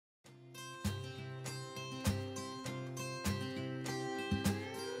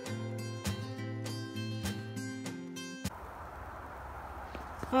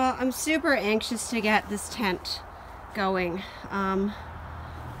Well, I'm super anxious to get this tent going,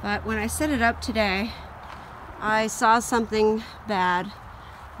 but when I set it up today, I saw something bad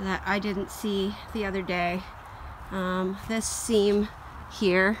that I didn't see the other day. This seam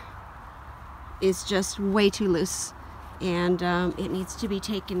here is just way too loose, and it needs to be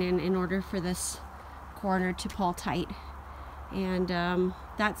taken in order for this corner to pull tight. And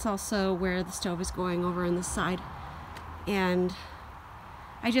that's also where the stove is going, over on this side. And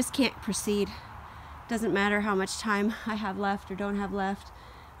I just can't proceed. Doesn't matter how much time I have left or don't have left.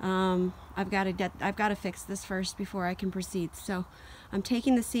 I've got to fix this first before I can proceed. So I'm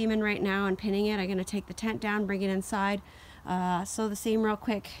taking the seam in right now and pinning it. I'm going to take the tent down, bring it inside, sew the seam real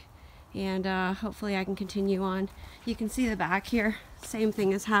quick, and hopefully I can continue on. You can see the back here. Same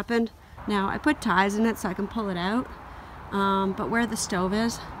thing has happened. Now I put ties in it so I can pull it out, but where the stove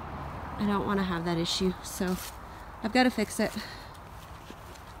is, I don't want to have that issue. So I've got to fix it.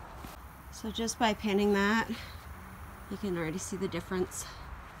 So just by pinning that, you can already see the difference.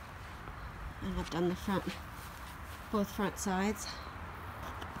 And I've done the front, both front sides.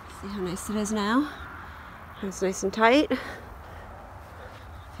 See how nice it is now? It's nice and tight. If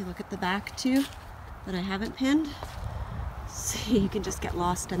you look at the back too, that I haven't pinned, see, you can just get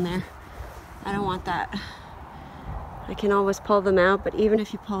lost in there. I don't want that. I can always pull them out, but even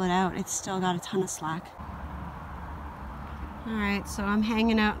if you pull it out, it's still got a ton of slack. Alright, so I'm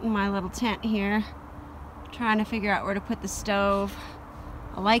hanging out in my little tent here, trying to figure out where to put the stove.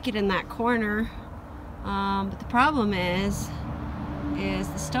 I like it in that corner, but the problem is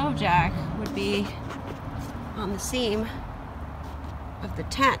the stove jack would be on the seam of the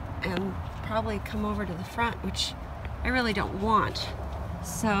tent and probably come over to the front, which I really don't want.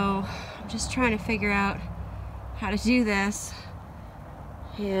 So I'm just trying to figure out how to do this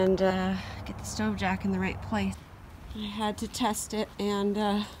and get the stove jack in the right place. I had to test it, and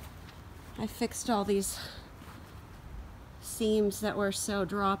I fixed all these seams that were so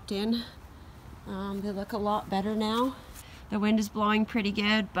dropped in. They look a lot better now. The wind is blowing pretty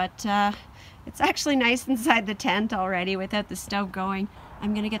good, but it's actually nice inside the tent already without the stove going.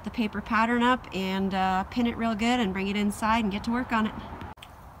 I'm gonna get the paper pattern up and pin it real good and bring it inside and get to work on it.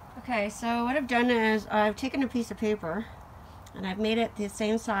 Okay, so what I've done is I've taken a piece of paper and I've made it the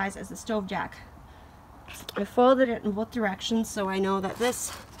same size as the stove jack. I folded it in both directions so I know that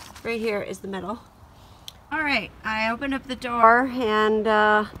this right here is the middle. Alright, I opened up the door and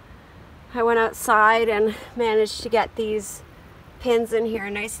I went outside and managed to get these pins in here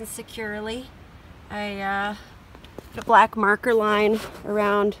nice and securely. I put a black marker line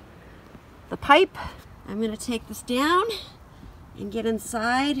around the pipe. I'm going to take this down and get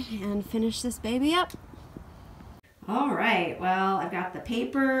inside and finish this baby up. Alright, well, I've got the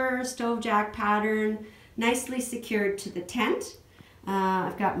paper stove jack pattern nicely secured to the tent.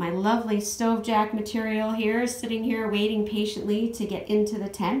 I've got my lovely stove jack material here, sitting here waiting patiently to get into the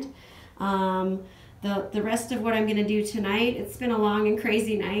tent. The rest of what I'm going to do tonight, it's been a long and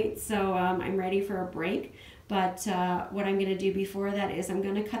crazy night, so I'm ready for a break. But what I'm going to do before that is I'm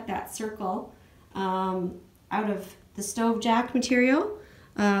going to cut that circle out of the stove jack material.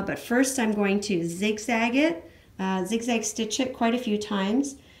 But first I'm going to zigzag it, zigzag stitch it quite a few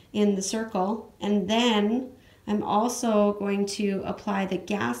times in the circle, and then I'm also going to apply the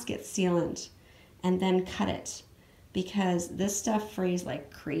gasket sealant and then cut it, because this stuff frays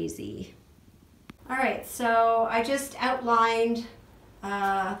like crazy. Alright, so I just outlined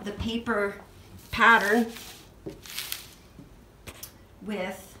the paper pattern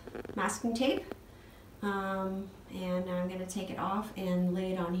with masking tape, and I'm going to take it off and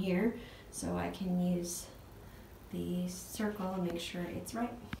lay it on here so I can use the circle and make sure it's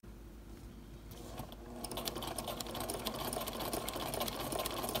right.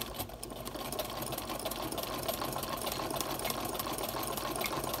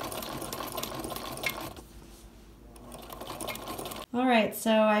 Alright,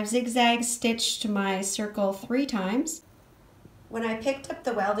 so I've zigzag stitched my circle 3 times. When I picked up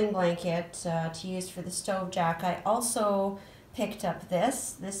the welding blanket to use for the stove jack, I also picked up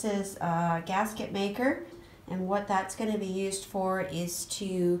this. This is a gasket maker, and what that's going to be used for is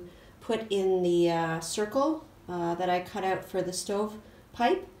to put in the circle that I cut out for the stove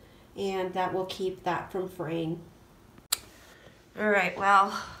pipe, and that will keep that from fraying. Alright,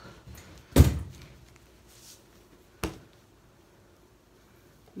 well,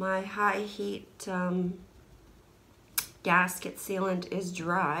 my high heat gasket sealant is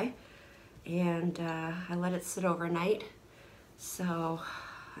dry, and I let it sit overnight, so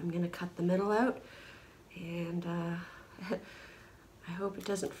I'm going to cut the middle out, and I hope it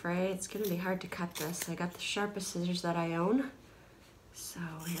doesn't fray. It's going to be hard to cut this. I got the sharpest scissors that I own, So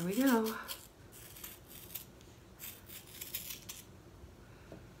here we go.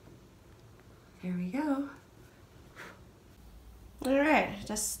 Here we go. All right,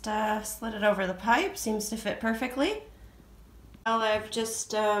 just slid it over the pipe. Seems to fit perfectly. Well, I've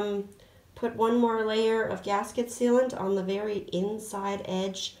just put one more layer of gasket sealant on the very inside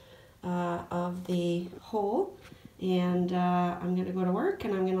edge of the hole, and I'm going to go to work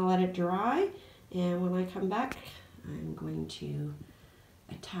and I'm going to let it dry, and when I come back I'm going to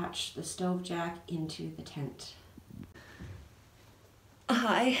attach the stove jack into the tent.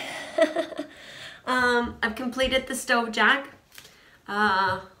 Hi. I've completed the stove jack.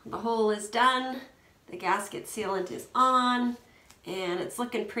 The hole is done, the gasket sealant is on, and it's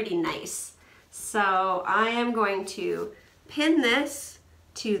looking pretty nice. So I am going to pin this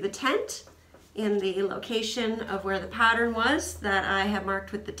to the tent in the location of where the pattern was that I have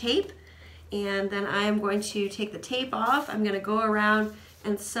marked with the tape, and then I am going to take the tape off. I'm going to go around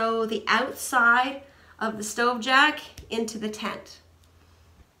and sew the outside of the stove jack into the tent.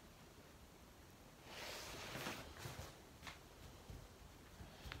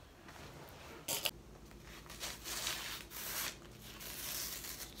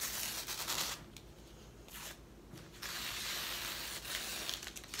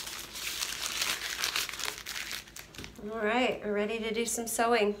 All right, we're ready to do some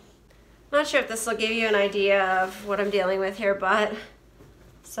sewing. Not sure if this will give you an idea of what I'm dealing with here, but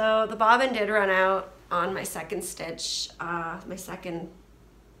so the bobbin did run out on my second stitch, my second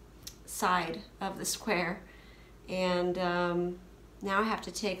side of the square, and now I have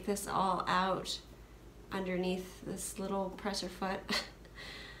to take this all out underneath this little presser foot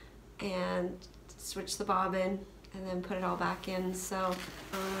and switch the bobbin and then put it all back in. So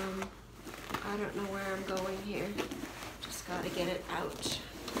I don't know where I'm going here. Just got to get it out.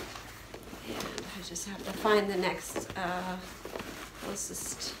 And I just have to find the next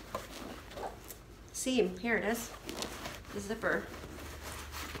closest seam. Here it is, the zipper.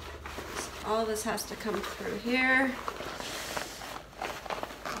 So all this has to come through here.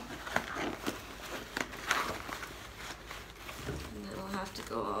 And then I'll have to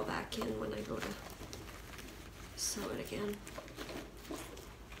go all back in when I go to sew it again.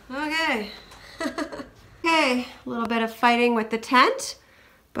 Okay. Okay, a little bit of fighting with the tent,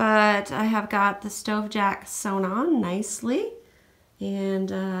 but I have got the stove jack sewn on nicely, and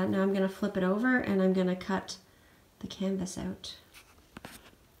now I'm going to flip it over and I'm going to cut the canvas out.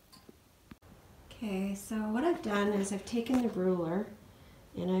 Okay, so what I've done is I've taken the ruler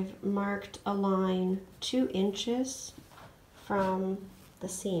and I've marked a line 2 inches from the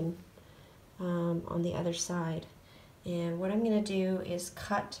seam on the other side, and what I'm going to do is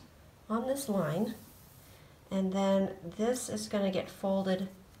cut on this line, and then this is going to get folded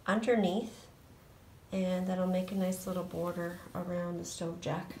underneath, and that'll make a nice little border around the stove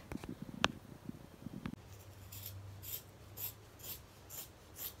jack.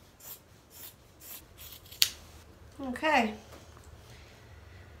 Okay.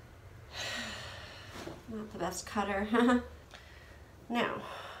 Not the best cutter. Now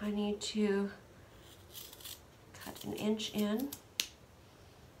I need to cut 1 inch in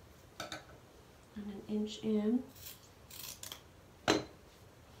and 1 inch in.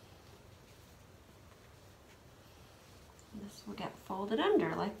 This will get folded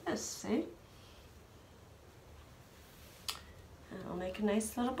under like this, see? And it'll make a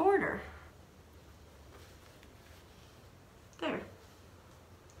nice little border. There.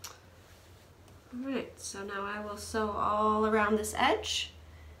 Alright, so now I will sew all around this edge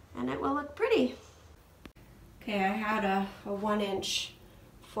and it will look pretty. Okay, I had a 1 inch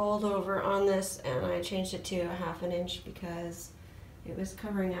fold over on this and I changed it to a 1/2 inch because it was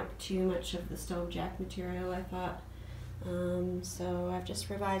covering up too much of the stove jack material, I thought. So I've just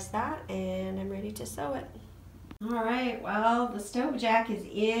revised that and I'm ready to sew it. Alright, well, the stove jack is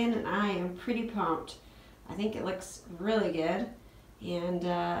in and I am pretty pumped. I think it looks really good, and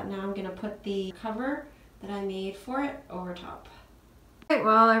now I'm going to put the cover that I made for it over top. Alright,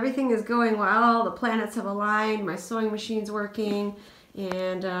 well, everything is going well. The planets have aligned, my sewing machine's working,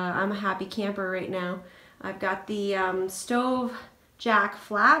 and I'm a happy camper right now. I've got the stove jack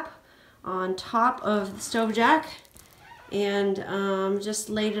flap on top of the stove jack, and just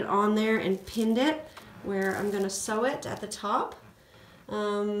laid it on there and pinned it where I'm going to sew it at the top.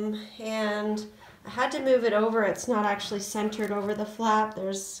 And I had to move it over. It's not actually centered over the flap.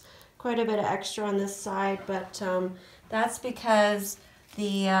 There's quite a bit of extra on this side, but that's because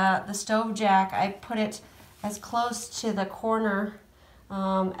the stove jack, I put it as close to the corner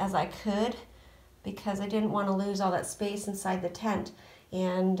as I could because I didn't want to lose all that space inside the tent.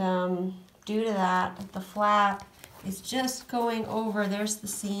 And due to that, the flap is just going over. There's the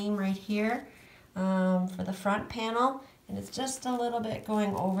seam right here for the front panel, and it's just a little bit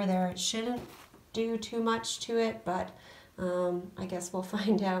going over there. It shouldn't do too much to it, but I guess we'll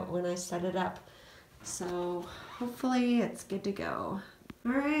find out when I set it up. So hopefully it's good to go.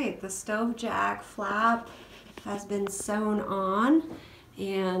 All right, the stove jack flap has been sewn on,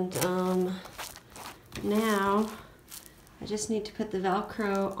 and now I just need to put the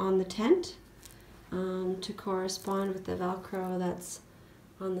Velcro on the tent to correspond with the Velcro that's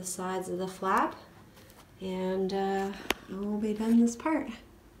on the sides of the flap, and we'll be done this part.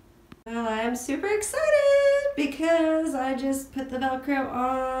 Well, I'm super excited because I just put the Velcro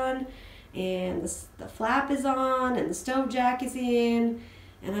on, and the flap is on, and the stove jack is in,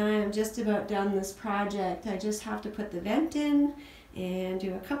 and I am just about done this project. I just have to put the vent in and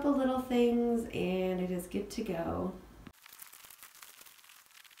do a couple little things, and it is good to go.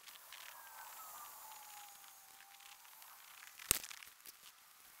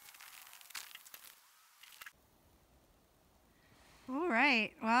 All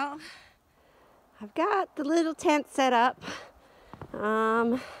right, well, I've got the little tent set up.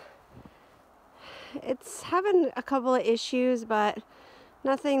 It's having a couple of issues, but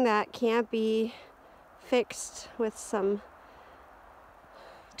nothing that can't be fixed with some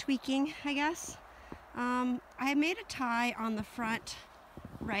tweaking, I guess. I made a tie on the front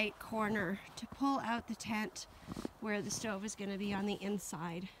right corner to pull out the tent where the stove is going to be on the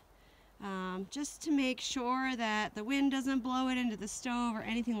inside. Just to make sure that the wind doesn't blow it into the stove or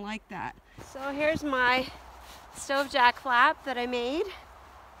anything like that. So here's my stove jack flap that I made,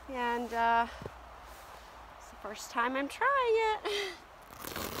 and it's the first time I'm trying it.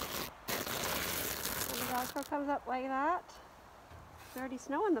 So the Velcro comes up like that. There's already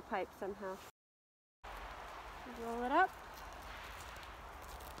snow in the pipe somehow. Roll it up.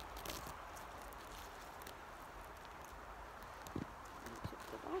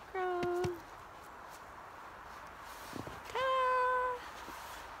 The Velcro.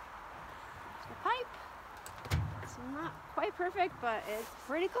 Not quite perfect, but it's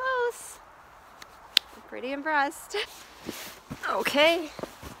pretty close. I'm pretty impressed. Okay,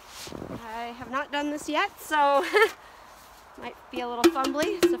 I have not done this yet, so might be a little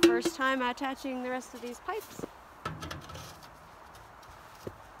fumbly. It's the first time attaching the rest of these pipes. I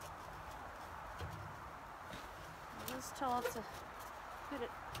just told to put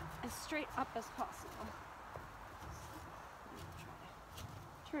it as straight up as possible. So, try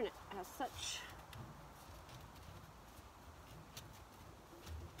to turn it as such.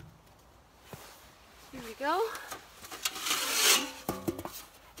 Here we go.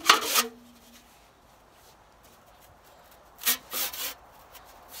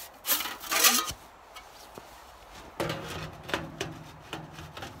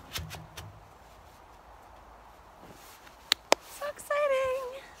 So exciting!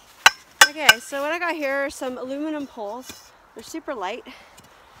 Okay, so what I got here are some aluminum poles. They're super light,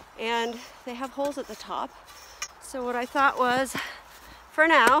 and they have holes at the top. So what I thought was, for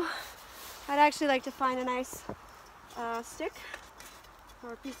now, I'd actually like to find a nice stick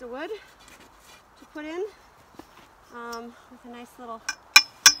or a piece of wood to put in with a nice little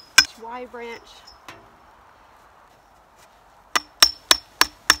Y branch.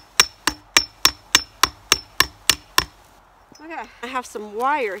 Okay, I have some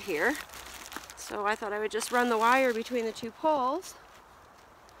wire here, so I thought I would just run the wire between the two poles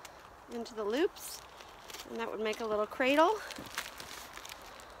into the loops, and that would make a little cradle.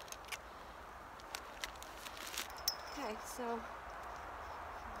 Okay, so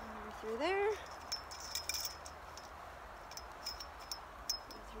through there,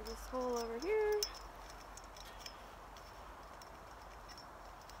 through this hole over here,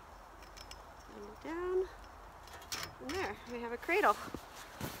 and down, and there we have a cradle.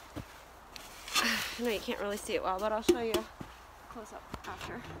 I know you can't really see it well, but I'll show you close up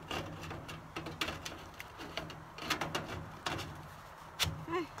after.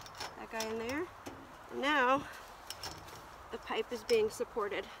 Okay, that guy in there, and now the pipe is being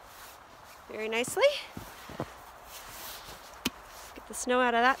supported very nicely. Get the snow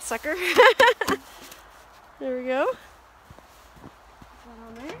out of that sucker. There we go. Put that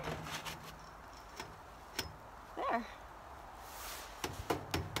on there. There.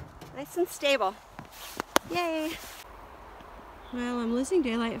 Nice and stable. Yay! Well, I'm losing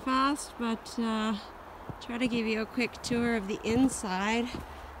daylight fast, but try to give you a quick tour of the inside.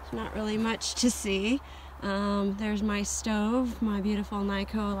 There's not really much to see. There's my stove, my beautiful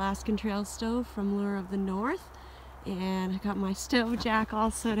Nyko Alaskan Trail stove from Lure of the North, and I got my stove jack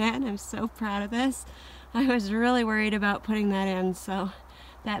all sewed in. I'm so proud of this. I was really worried about putting that in, so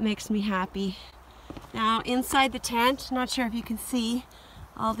that makes me happy. Now inside the tent, not sure if you can see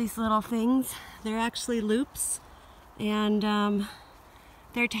all these little things. They're actually loops, and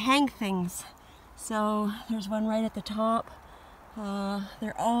they're to hang things. So there's one right at the top.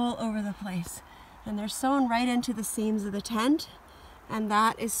 They're all over the place, and they're sewn right into the seams of the tent, and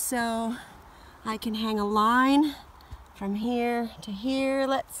that is so I can hang a line from here to here,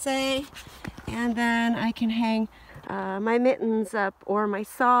 let's say, and then I can hang my mittens up, or my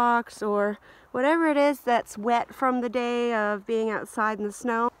socks, or whatever it is that's wet from the day of being outside in the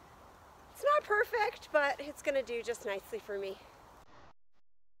snow. It's not perfect, but it's gonna do just nicely for me.